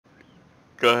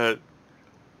Go ahead.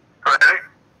 Ready?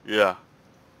 Yeah.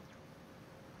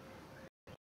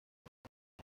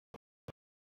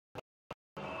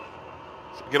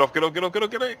 Get off, get off, get off, get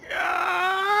off, get off.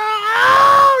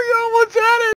 Oh, you almost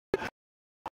had it.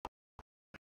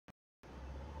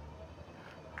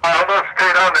 I almost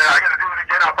stayed on there. I gotta do it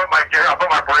again. I'll put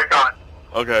my brake on.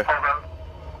 Okay. Hold on.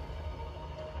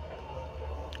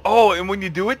 Oh, and when you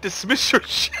do it, dismiss your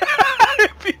ship.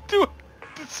 If you do it,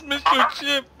 dismiss your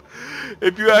ship.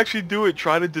 If you actually do it,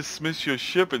 try to dismiss your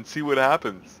ship and see what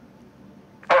happens.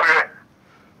 Okay.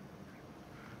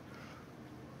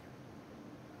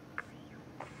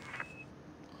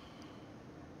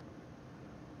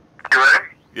 You ready?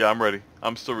 Yeah, I'm ready.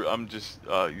 I'm just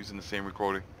using the same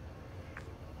recording.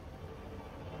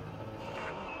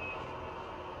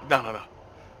 No, no, no.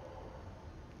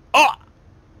 Oh!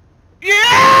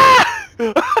 Yeah!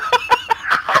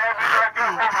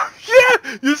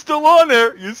 Yeah! You're still on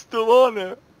there. You're still on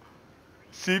there.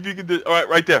 See if you can all right,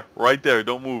 right there. Right there.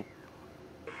 Don't move.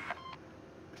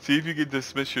 See if you can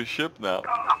dismiss your ship now.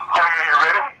 Oh, yeah, you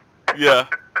ready? Yeah.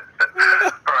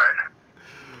 Alright.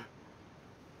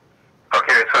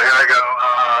 Okay, so here I go.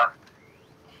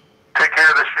 Take care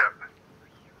of the ship.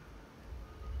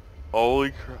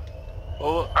 Holy crap.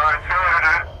 Oh. Alright, see what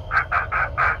I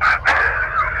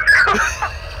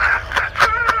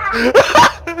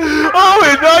Oh,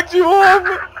 it knocked you off.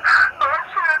 Oh,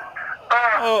 shit.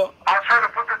 Oh. I'll try to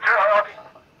put the job.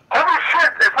 Holy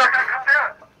shit, it's not gonna come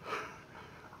down.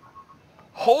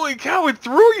 Holy cow, it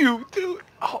threw you, dude.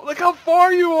 Oh, look how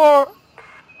far you are.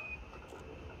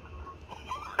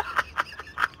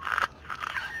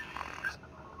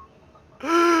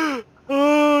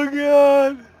 Oh,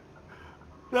 God.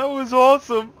 That was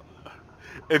awesome.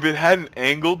 If it hadn't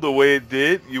angled the way it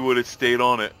did, you would have stayed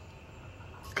on it.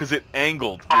 Because it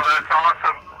angled. Oh, that's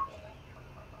awesome.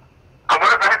 I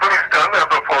wonder if anybody's done that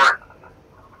before.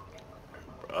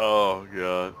 Oh,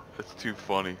 God. That's too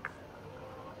funny.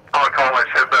 I'll call my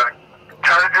shit back.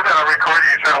 Try to do that. I'll record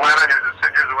you. Try to land on you. Just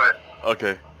send yours away.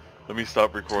 Okay. Let me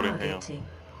stop recording. Hang on.